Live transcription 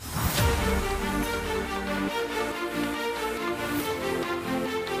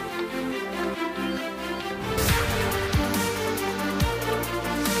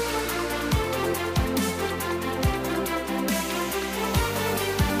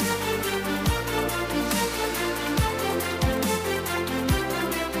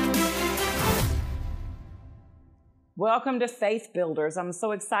Welcome to Faith Builders. I'm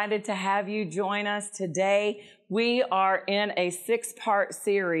so excited to have you join us today. We are in a 6-part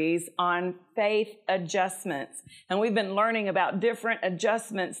series on faith adjustments, and we've been learning about different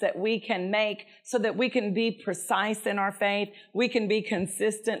adjustments that we can make so that we can be precise in our faith, we can be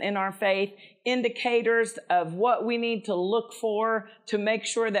consistent in our faith, indicators of what we need to look for to make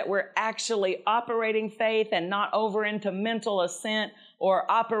sure that we're actually operating faith and not over into mental assent or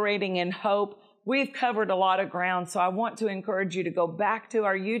operating in hope. We've covered a lot of ground, so I want to encourage you to go back to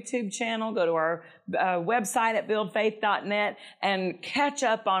our YouTube channel, go to our website at buildfaith.net, and catch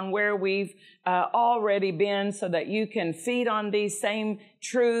up on where we've already been so that you can feed on these same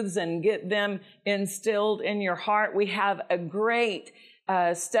truths and get them instilled in your heart. We have a great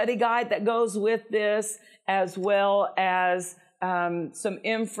study guide that goes with this, as well as some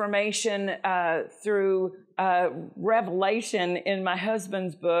information through revelation in my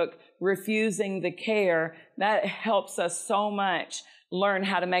husband's book, Refusing the Care. That helps us so much learn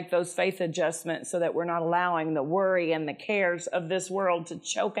how to make those faith adjustments so that we're not allowing the worry and the cares of this world to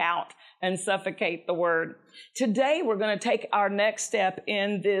choke out and suffocate the word. Today, we're going to take our next step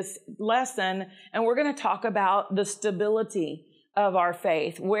in this lesson, and we're going to talk about the stability of our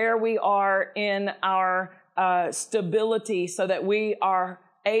faith, where we are in our stability so that we are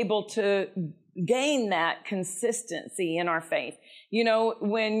able to gain that consistency in our faith. You know,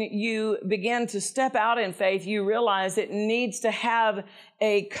 when you begin to step out in faith, you realize it needs to have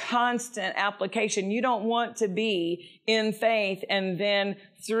a constant application. You don't want to be in faith and then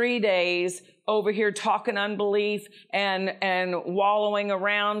 3 days over here talking unbelief and wallowing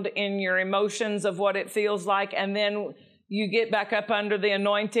around in your emotions of what it feels like, and then you get back up under the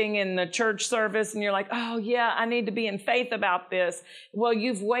anointing in the church service and you're like, oh yeah, I need to be in faith about this. Well,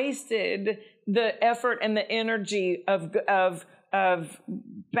 you've wasted the effort and the energy of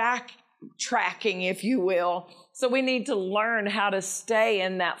backtracking, if you will. So we need to learn how to stay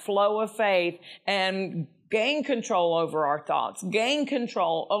in that flow of faith and gain control over our thoughts, gain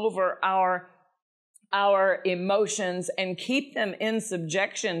control over our emotions, and keep them in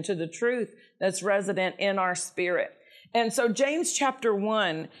subjection to the truth that's resident in our spirit. And so James chapter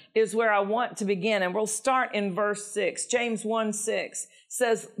 1 is where I want to begin, and we'll start in verse 6. James 1:6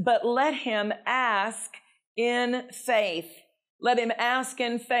 says, but let him ask in faith. Let him ask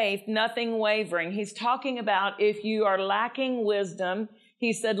in faith, nothing wavering. He's talking about if you are lacking wisdom,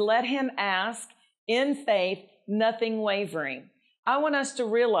 he said, let him ask in faith, nothing wavering. I want us to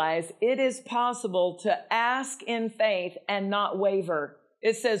realize it is possible to ask in faith and not waver.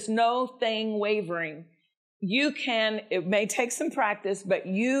 It says no thing wavering. You can, it may take some practice, but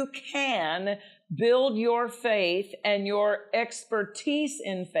you can build your faith and your expertise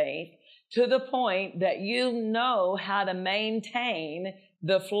in faith to the point that you know how to maintain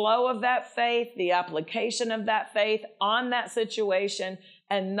the flow of that faith, the application of that faith on that situation,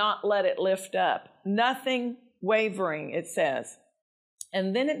 and not let it lift up. Nothing wavering, it says.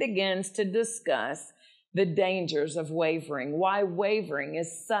 And then it begins to discuss the dangers of wavering, why wavering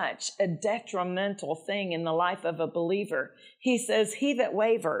is such a detrimental thing in the life of a believer. He says, he that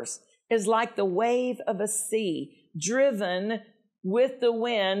wavers is like the wave of a sea, driven with the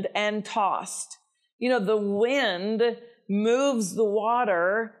wind and tossed. You know, the wind moves the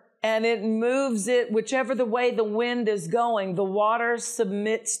water, and it moves it whichever the way the wind is going. The water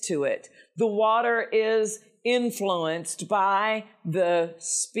submits to it. The water is influenced by the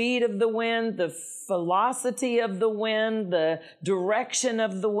speed of the wind, the velocity of the wind, the direction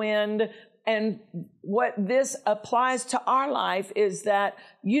of the wind. And what this applies to our life is that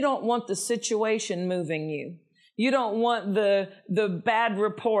you don't want the situation moving you. You don't want the bad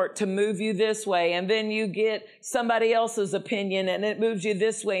report to move you this way, and then you get somebody else's opinion and it moves you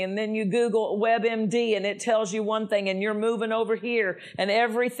this way, and then you Google WebMD and it tells you one thing and you're moving over here, and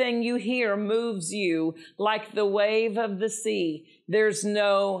everything you hear moves you like the wave of the sea. There's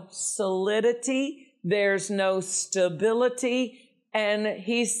no solidity, there's no stability. And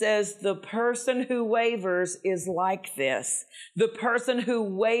he says the person who wavers is like this. The person who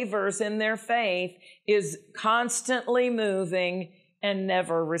wavers in their faith is constantly moving and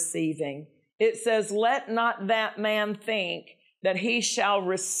never receiving. It says, let not that man think that he shall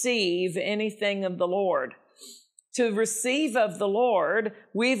receive anything of the Lord. To receive of the Lord,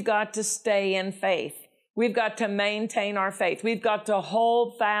 we've got to stay in faith. We've got to maintain our faith. We've got to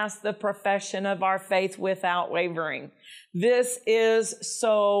hold fast the profession of our faith without wavering. This is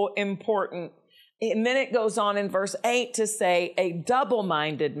so important. And then it goes on in verse 8 to say, a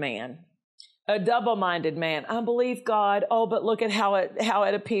double-minded man A double-minded man. I believe God. Oh, but look at how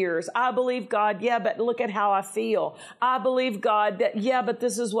it appears. I believe God. Yeah, but look at how I feel. I believe God. Yeah, but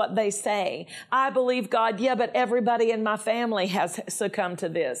this is what they say. I believe God. Yeah, but everybody in my family has succumbed to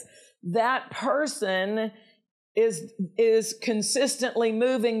this. That person is consistently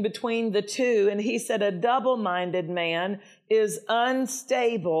moving between the two. And he said a double-minded man is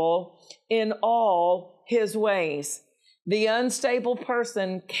unstable in all his ways. The unstable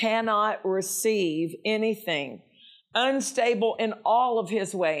person cannot receive anything. Unstable in all of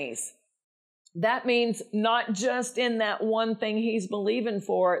his ways. That means not just in that one thing he's believing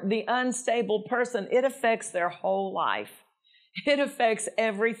for. The unstable person, it affects their whole life. It affects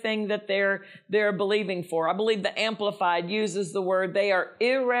everything that they're believing for. I believe the Amplified uses the word they are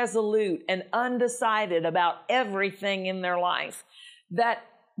irresolute and undecided about everything in their life. That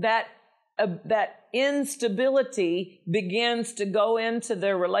instability begins to go into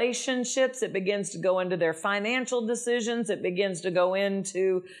their relationships. It begins to go into their financial decisions. It begins to go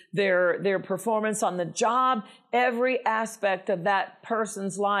into their performance on the job. Every aspect of that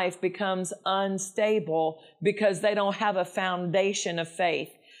person's life becomes unstable because they don't have a foundation of faith.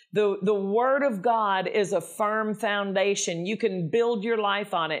 The Word of God is a firm foundation. You can build your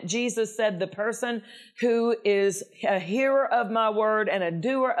life on it. Jesus said the person who is a hearer of my word and a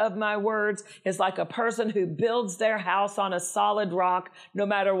doer of my words is like a person who builds their house on a solid rock. No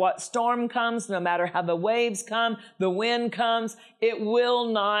matter what storm comes, no matter how the waves come, the wind comes, it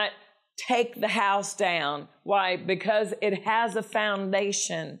will not take the house down. Why? Because it has a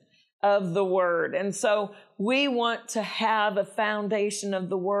foundation of the Word. And so we want to have a foundation of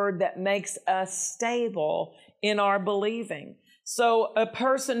the Word that makes us stable in our believing. So a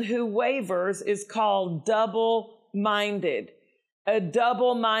person who wavers is called double-minded. A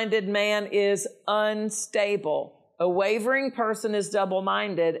double-minded man is unstable. A wavering person is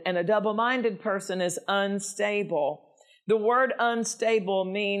double-minded, and a double-minded person is unstable. The word unstable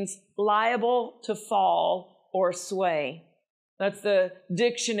means liable to fall or sway. That's the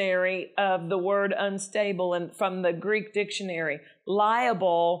dictionary of the word unstable, and from the Greek dictionary,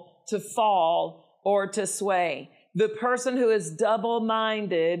 liable to fall or to sway. The person who is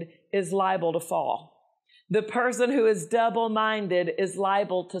double-minded is liable to fall. The person who is double-minded is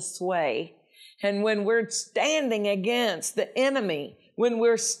liable to sway. And when we're standing against the enemy, when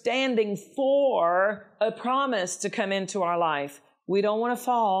we're standing for a promise to come into our life, we don't want to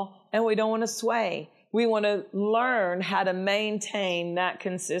fall and we don't want to sway. We want to learn how to maintain that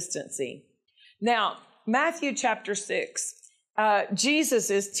consistency. Now, Matthew chapter 6, Jesus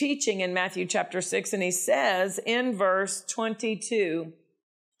is teaching in Matthew chapter 6, and he says in verse 22,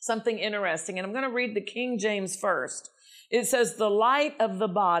 something interesting, and I'm going to read the King James first. It says, the light of the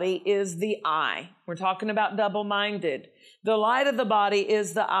body is the eye. We're talking about double-minded. The light of the body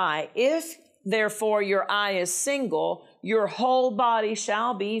is the eye. If, therefore, your eye is single, your whole body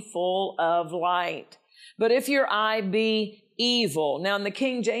shall be full of light. But if your eye be evil, now in the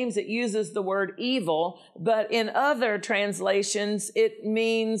King James it uses the word evil, but in other translations it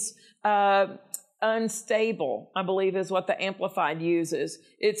means unstable, I believe is what the Amplified uses.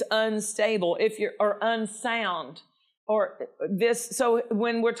 It's unstable, or unsound. Or this, so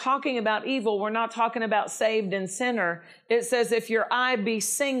when we're talking about evil, we're not talking about saved and sinner. It says if your eye be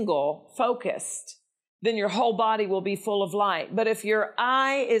single, focused, then your whole body will be full of light. But if your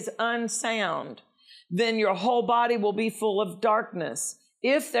eye is unsound, then your whole body will be full of darkness.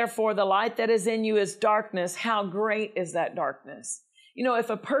 If therefore the light that is in you is darkness, how great is that darkness? You know, if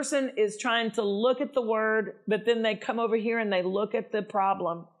a person is trying to look at the Word, but then they come over here and they look at the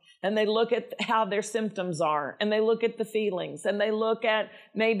problem, and they look at how their symptoms are, and they look at the feelings, and they look at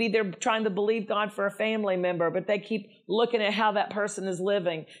maybe they're trying to believe God for a family member, but they keep looking at how that person is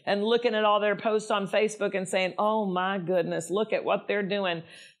living and looking at all their posts on Facebook and saying, oh my goodness, look at what they're doing.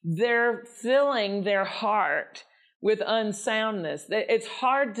 They're filling their heart with unsoundness. It's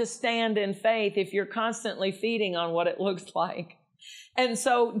hard to stand in faith if you're constantly feeding on what it looks like. And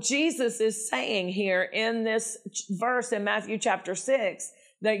so Jesus is saying here in this verse in Matthew chapter 6,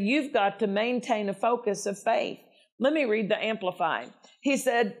 that you've got to maintain a focus of faith. Let me read the Amplified. He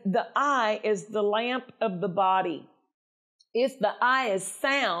said, the eye is the lamp of the body. If the eye is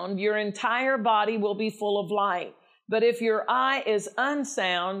sound, your entire body will be full of light. But if your eye is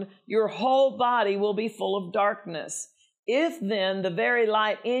unsound, your whole body will be full of darkness. If then the very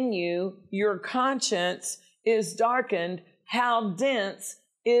light in you, your conscience, is darkened, how dense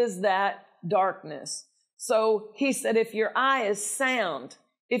is that darkness? So he said, if your eye is sound,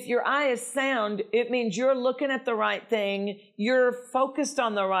 it means you're looking at the right thing, you're focused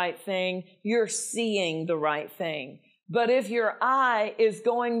on the right thing, you're seeing the right thing. But if your eye is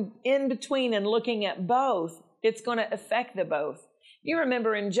going in between and looking at both, it's going to affect the both. You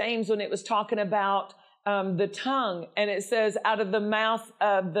remember in James when it was talking about the tongue, and it says out of the mouth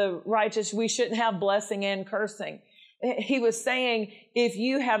of the righteous, we shouldn't have blessing and cursing. He was saying, if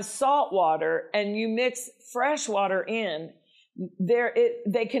you have salt water and you mix fresh water in,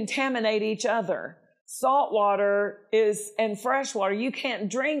 they contaminate each other. Salt water and fresh water, you can't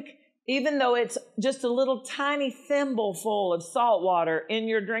drink, even though it's just a little tiny thimble full of salt water in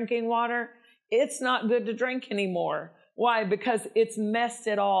your drinking water, it's not good to drink anymore. Why? Because it's messed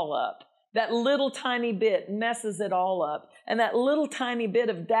it all up. That little tiny bit messes it all up. And that little tiny bit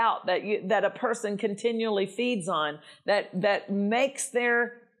of doubt that a person continually feeds on, that makes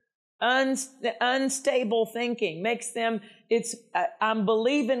their unstable thinking, makes them, I'm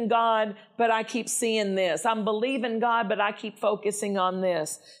believing God, but I keep seeing this. I'm believing God, but I keep focusing on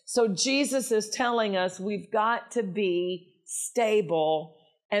this. So Jesus is telling us we've got to be stable.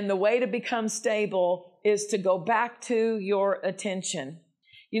 And the way to become stable is to go back to your attention.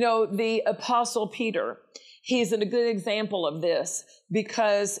 You know, the Apostle Peter, he's a good example of this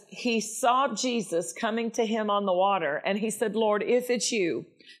because he saw Jesus coming to him on the water and he said, Lord, if it's you,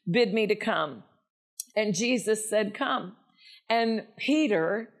 bid me to come. And Jesus said, come. And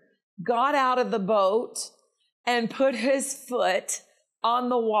Peter got out of the boat and put his foot on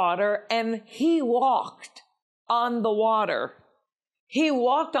the water and he walked on the water. He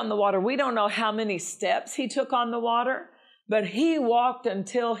walked on the water. We don't know how many steps he took on the water, but he walked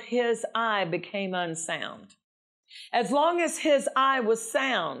until his eye became unsound. As long as his eye was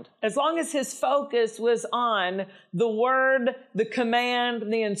sound, as long as his focus was on the word, the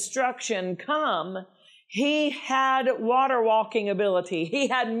command, the instruction, come, he had water walking ability. He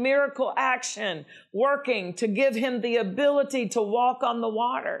had miracle action working to give him the ability to walk on the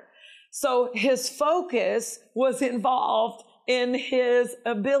water. So his focus was involved in his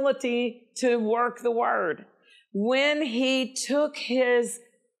ability to work the word. When he took his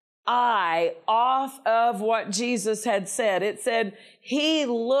eye off of what Jesus had said, it said he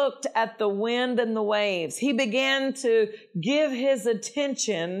looked at the wind and the waves. He began to give his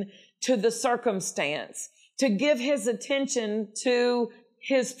attention to the circumstance, to give his attention to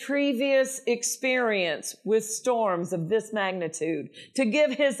his previous experience with storms of this magnitude, to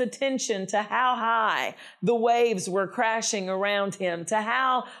give his attention to how high the waves were crashing around him, to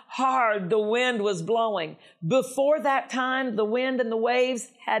how hard the wind was blowing. Before that time, the wind and the waves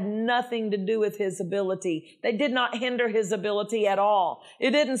had nothing to do with his ability. They did not hinder his ability at all.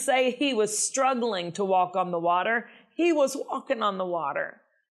 It didn't say he was struggling to walk on the water. He was walking on the water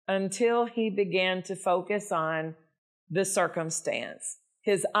until he began to focus on the circumstance.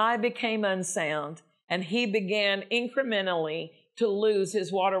 His eye became unsound, and he began incrementally to lose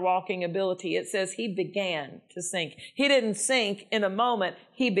his water walking ability. It says he began to sink. He didn't sink in a moment.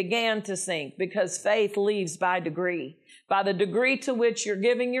 He began to sink because faith leaves by degree. By the degree to which you're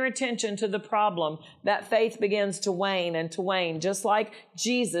giving your attention to the problem, that faith begins to wane and to wane. Just like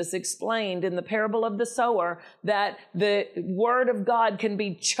Jesus explained in the parable of the sower, that the word of God can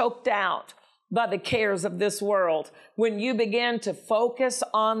be choked out by the cares of this world. When you begin to focus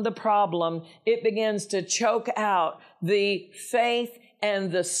on the problem, it begins to choke out the faith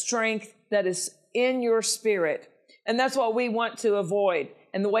and the strength that is in your spirit. And that's what we want to avoid.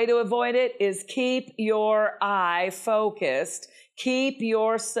 And the way to avoid it is keep your eye focused. Keep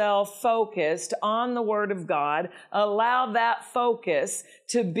yourself focused on the Word of God. Allow that focus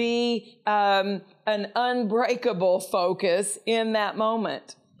to be an unbreakable focus in that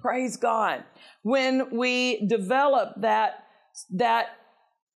moment. Praise God. When we develop that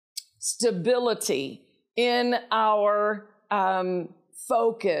stability in our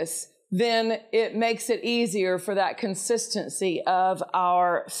focus, then it makes it easier for that consistency of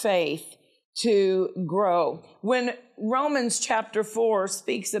our faith to grow. When Romans chapter 4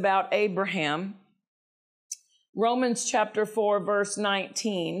 speaks about Abraham, Romans chapter 4 verse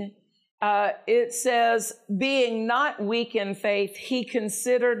 19, it says, being not weak in faith, he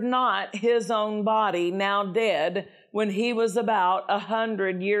considered not his own body now dead when he was about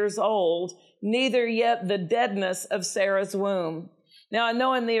 100 years old, neither yet the deadness of Sarah's womb. Now, I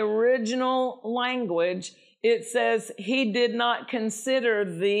know in the original language, it says he did not consider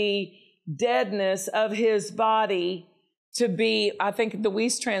the deadness of his body to be, I think the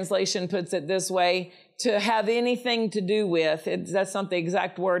Weiss translation puts it this way, to have anything to do with it. That's not the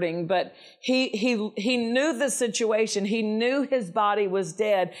exact wording, but he knew the situation. He knew his body was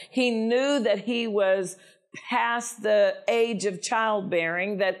dead. He knew that he was past the age of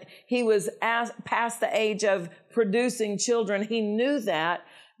childbearing, that he was past the age of producing children. He knew that,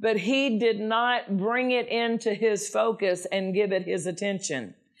 but he did not bring it into his focus and give it his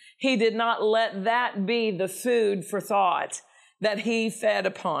attention. He did not let that be the food for thought that he fed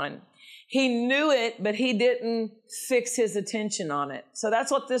upon. He knew it, but he didn't fix his attention on it. So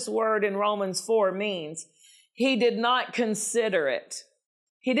that's what this word in Romans 4 means. He did not consider it.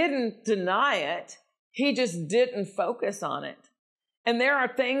 He didn't deny it. He just didn't focus on it. And there are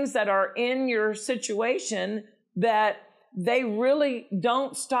things that are in your situation that they really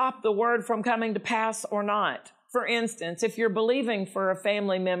don't stop the word from coming to pass or not. For instance, if you're believing for a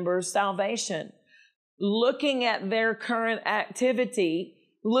family member's salvation, looking at their current activity,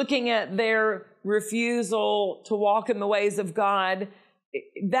 looking at their refusal to walk in the ways of God,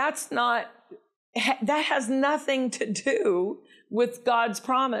 that has nothing to do with God's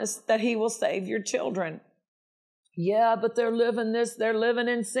promise that he will save your children. Yeah, but they're living this, they're living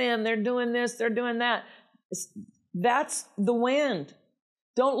in sin, they're doing this, they're doing that. That's the wind.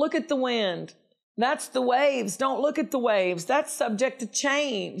 Don't look at the wind. That's the waves. Don't look at the waves. That's subject to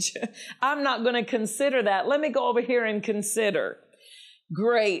change. I'm not going to consider that. Let me go over here and consider.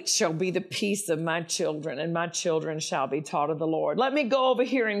 Great shall be the peace of my children, and my children shall be taught of the Lord. Let me go over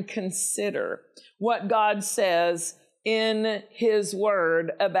here and consider what God says in his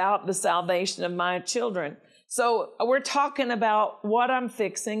word about the salvation of my children. So we're talking about what I'm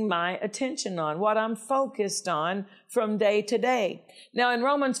fixing my attention on, what I'm focused on from day to day. Now in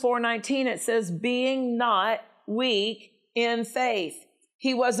Romans 4:19, it says, being not weak in faith.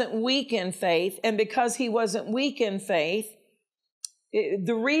 He wasn't weak in faith. And because he wasn't weak in faith,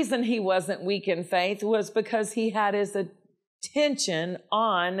 the reason he wasn't weak in faith was because he had his attention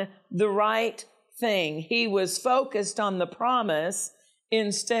on the right thing. He was focused on the promise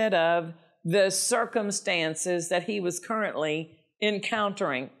instead of the circumstances that he was currently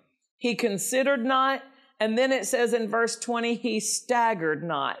encountering. He considered not, and then it says in verse 20, he staggered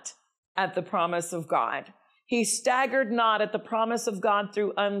not at the promise of God. He staggered not at the promise of God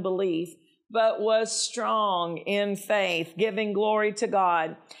through unbelief, but was strong in faith, giving glory to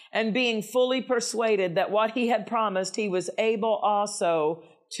God, and being fully persuaded that what he had promised, he was able also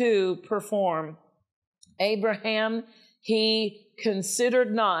to perform. Abraham, he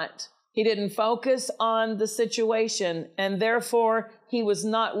considered not. He didn't focus on the situation, and therefore he was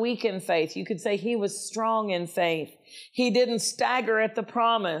not weak in faith. You could say he was strong in faith. He didn't stagger at the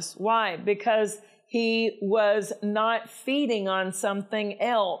promise. Why? Because he was not feeding on something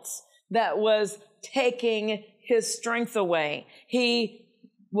else that was taking his strength away. He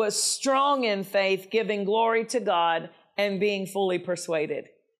was strong in faith, giving glory to God and being fully persuaded.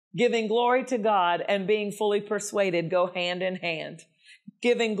 Giving glory to God and being fully persuaded go hand in hand.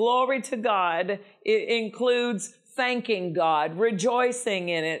 Giving glory to God, it includes thanking God, rejoicing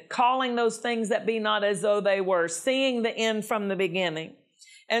in it, calling those things that be not as though they were, seeing the end from the beginning.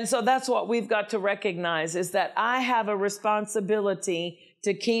 And so that's what we've got to recognize, is that I have a responsibility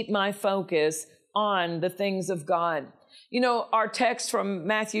to keep my focus on the things of God. You know, our text from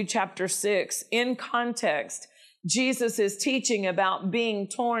Matthew chapter 6, in context, Jesus is teaching about being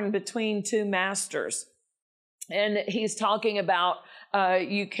torn between two masters. And he's talking about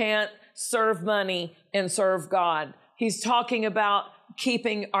you can't serve money and serve God. He's talking about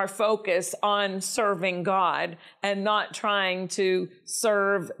keeping our focus on serving God and not trying to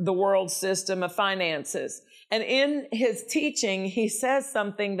serve the world system of finances. And in his teaching, he says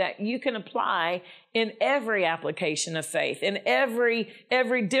something that you can apply in every application of faith, in every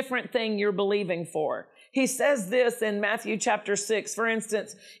different thing you're believing for. He says this in Matthew chapter 6, for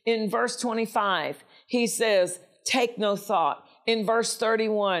instance, in verse 25, he says, take no thought. In verse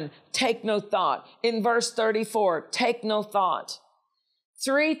 31, take no thought. In verse 34, take no thought.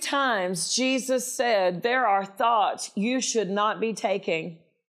 3 times Jesus said, there are thoughts you should not be taking.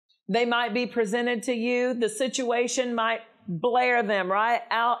 They might be presented to you. The situation might blare them right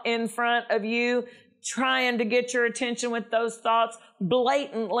out in front of you, trying to get your attention with those thoughts,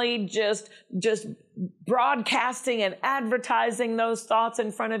 blatantly just broadcasting and advertising those thoughts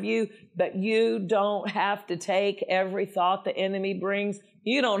in front of you. But you don't have to take every thought the enemy brings.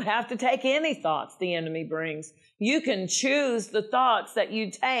 You don't have to take any thoughts the enemy brings. You can choose the thoughts that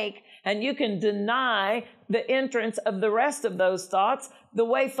you take, and you can deny the entrance of the rest of those thoughts the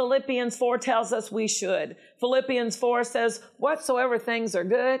way Philippians 4 tells us we should. Philippians 4 says, whatsoever things are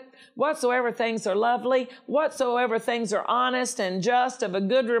good, whatsoever things are lovely, whatsoever things are honest and just, of a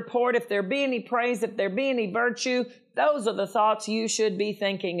good report, if there be any praise, if there be any virtue, those are the thoughts you should be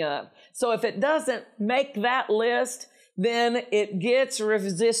thinking of. So if it doesn't make that list, then it gets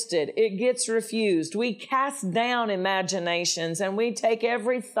resisted. It gets refused. We cast down imaginations and we take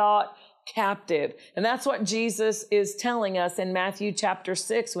every thought captive. And that's what Jesus is telling us in Matthew chapter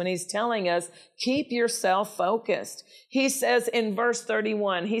 6 when he's telling us, keep yourself focused. He says in verse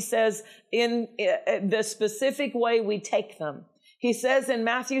 31, he says in the specific way we take them. He says in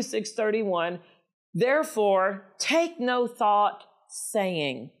Matthew 6:31, therefore take no thought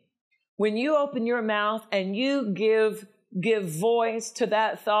saying. When you open your mouth and you give voice to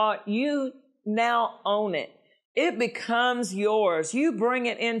that thought, you now own it. It becomes yours. You bring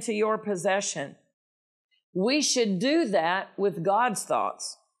it into your possession. We should do that with God's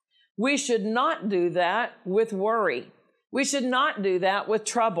thoughts. We should not do that with worry. We should not do that with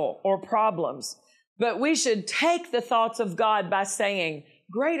trouble or problems. But we should take the thoughts of God by saying,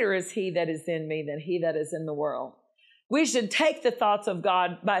 greater is he that is in me than he that is in the world. We should take the thoughts of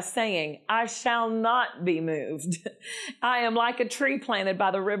God by saying, I shall not be moved. I am like a tree planted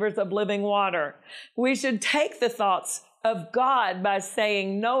by the rivers of living water. We should take the thoughts of God by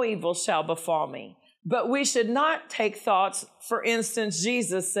saying, no evil shall befall me. But we should not take thoughts, for instance,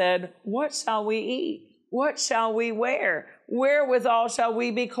 Jesus said, what shall we eat? What shall we wear? Wherewithal shall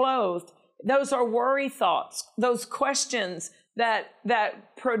we be clothed? Those are worry thoughts, those questions that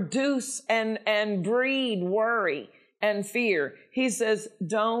produce and breed worry and fear. He says,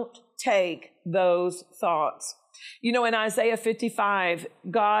 don't take those thoughts. You know, in Isaiah 55,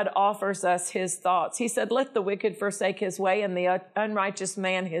 God offers us his thoughts. He said, let the wicked forsake his way and the unrighteous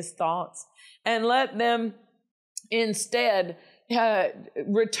man his thoughts, and let them instead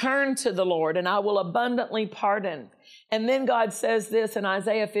return to the Lord, and I will abundantly pardon. And then God says this in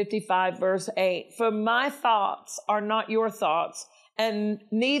Isaiah 55, verse 8, for my thoughts are not your thoughts, and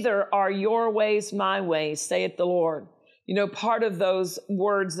neither are your ways my ways, saith the Lord. You know, part of those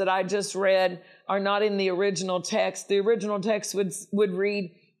words that I just read are not in the original text. The original text would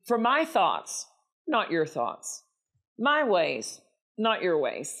read, for my thoughts, not your thoughts. My ways, not your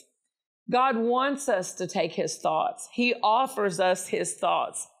ways. God wants us to take his thoughts. He offers us his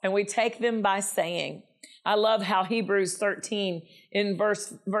thoughts, and we take them by saying. I love how Hebrews 13 in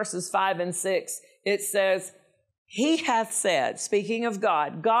verses 5 and 6, it says, he hath said, speaking of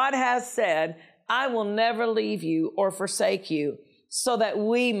God, God has said, I will never leave you or forsake you, so that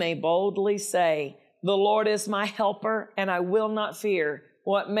we may boldly say, the Lord is my helper, and I will not fear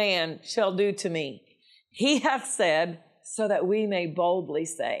what man shall do to me. He hath said, so that we may boldly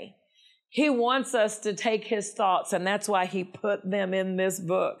say. He wants us to take his thoughts, and that's why he put them in this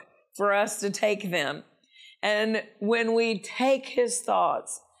book, for us to take them. And when we take his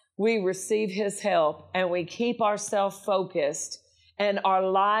thoughts, we receive his help, and we keep ourselves focused, and our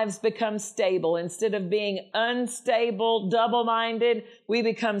lives become stable. Instead of being unstable, double-minded, we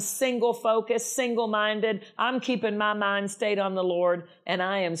become single-focused, single-minded. I'm keeping my mind stayed on the Lord, and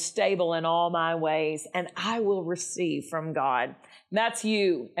I am stable in all my ways, and I will receive from God. That's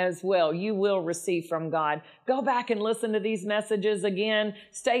you as well. You will receive from God. Go back and listen to these messages again.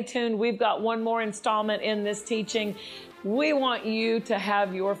 Stay tuned. We've got one more installment in this teaching. We want you to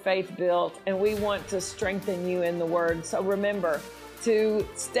have your faith built, and we want to strengthen you in the Word. So remember to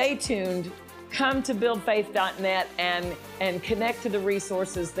stay tuned. Come to buildfaith.net and connect to the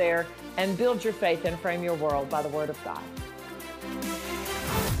resources there and build your faith and frame your world by the Word of God.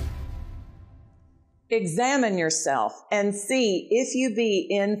 Examine yourself and see if you be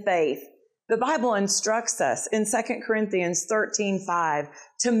in faith. The Bible instructs us in 2 Corinthians 13:5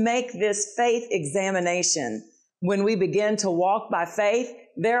 to make this faith examination. When we begin to walk by faith,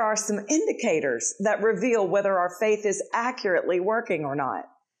 there are some indicators that reveal whether our faith is accurately working or not.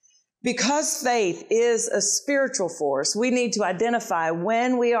 Because faith is a spiritual force, we need to identify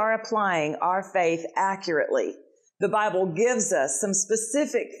when we are applying our faith accurately. The Bible gives us some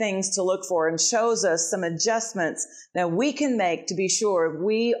specific things to look for and shows us some adjustments that we can make to be sure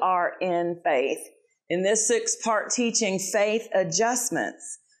we are in faith. In this 6-part teaching, Faith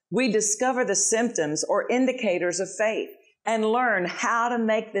Adjustments, we discover the symptoms or indicators of faith and learn how to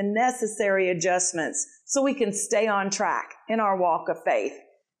make the necessary adjustments so we can stay on track in our walk of faith.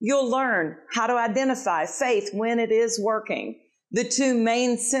 You'll learn how to identify faith when it is working, the 2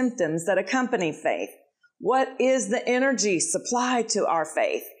 main symptoms that accompany faith, what is the energy supplied to our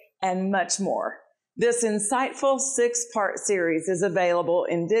faith, and much more. This insightful 6-part series is available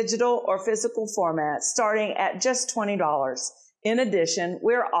in digital or physical format starting at just $20. In addition,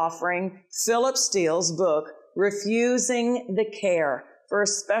 we're offering Philip Steele's book, Refusing the Care, for a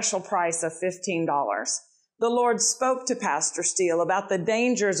special price of $15. The Lord spoke to Pastor Steele about the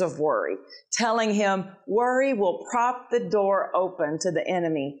dangers of worry, telling him worry will prop the door open to the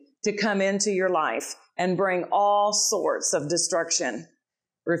enemy to come into your life and bring all sorts of destruction.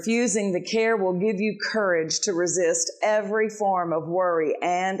 Refusing the care will give you courage to resist every form of worry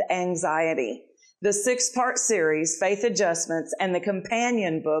and anxiety. The 6-part series, Faith Adjustments, and the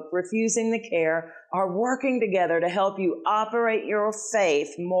companion book, Refusing the Care, are working together to help you operate your faith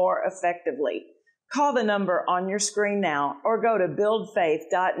more effectively. Call the number on your screen now or go to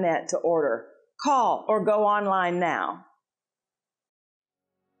buildfaith.net to order. Call or go online now.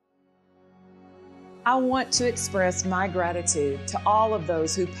 I want to express my gratitude to all of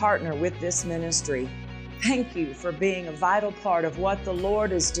those who partner with this ministry. Thank you for being a vital part of what the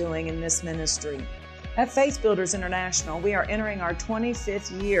Lord is doing in this ministry. At Faith Builders International, we are entering our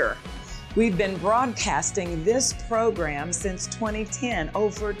 25th year. We've been broadcasting this program since 2010,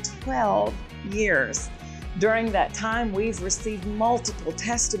 over 12 years. During that time, we've received multiple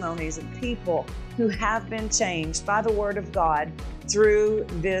testimonies of people who have been changed by the Word of God through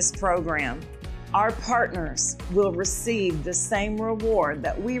this program. Our partners will receive the same reward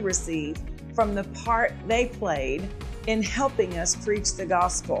that we receive from the part they played in helping us preach the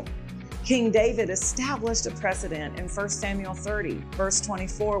gospel. King David established a precedent in 1 Samuel 30, verse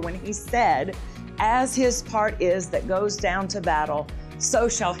 24, when he said, "As his part is that goes down to battle, so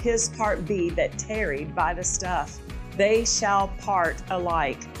shall his part be that tarried by the stuff. They shall part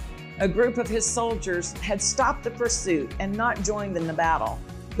alike." A group of his soldiers had stopped the pursuit and not joined in the battle.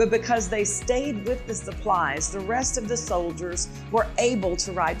 But because they stayed with the supplies, the rest of the soldiers were able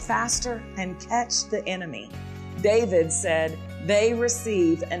to ride faster and catch the enemy. David said they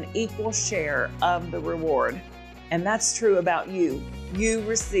receive an equal share of the reward. And that's true about you. You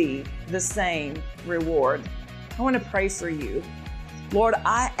receive the same reward. I want to pray for you. Lord,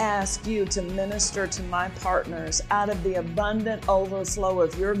 I ask you to minister to my partners out of the abundant overflow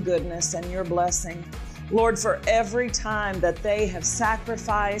of your goodness and your blessing. Lord, for every time that they have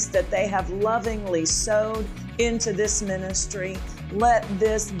sacrificed, that they have lovingly sowed into this ministry, let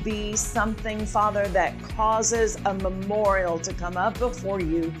this be something, Father, that causes a memorial to come up before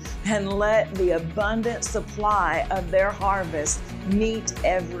you, and let the abundant supply of their harvest meet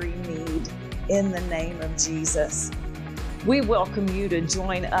every need in the name of Jesus. We welcome you to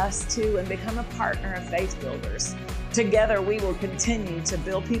join us too and become a partner of Faith Builders. Together, we will continue to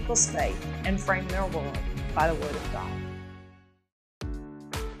build people's faith and frame their world by the Word of God.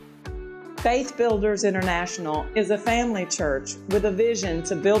 Faith Builders International is a family church with a vision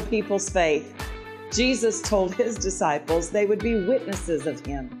to build people's faith. Jesus told his disciples they would be witnesses of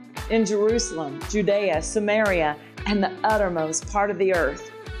him in Jerusalem, Judea, Samaria, and the uttermost part of the earth.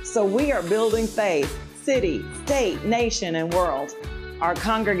 So we are building faith, city, state, nation, and world. Our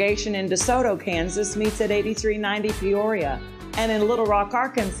congregation in DeSoto, Kansas meets at 8390 Peoria. And in Little Rock,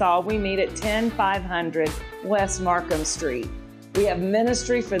 Arkansas, we meet at 10500 West Markham Street. We have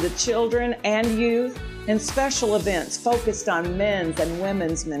ministry for the children and youth and special events focused on men's and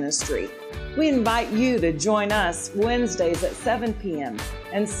women's ministry. We invite you to join us Wednesdays at 7 p.m.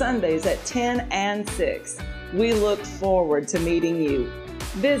 and Sundays at 10 and 6. We look forward to meeting you.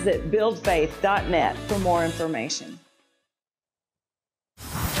 Visit buildfaith.net for more information.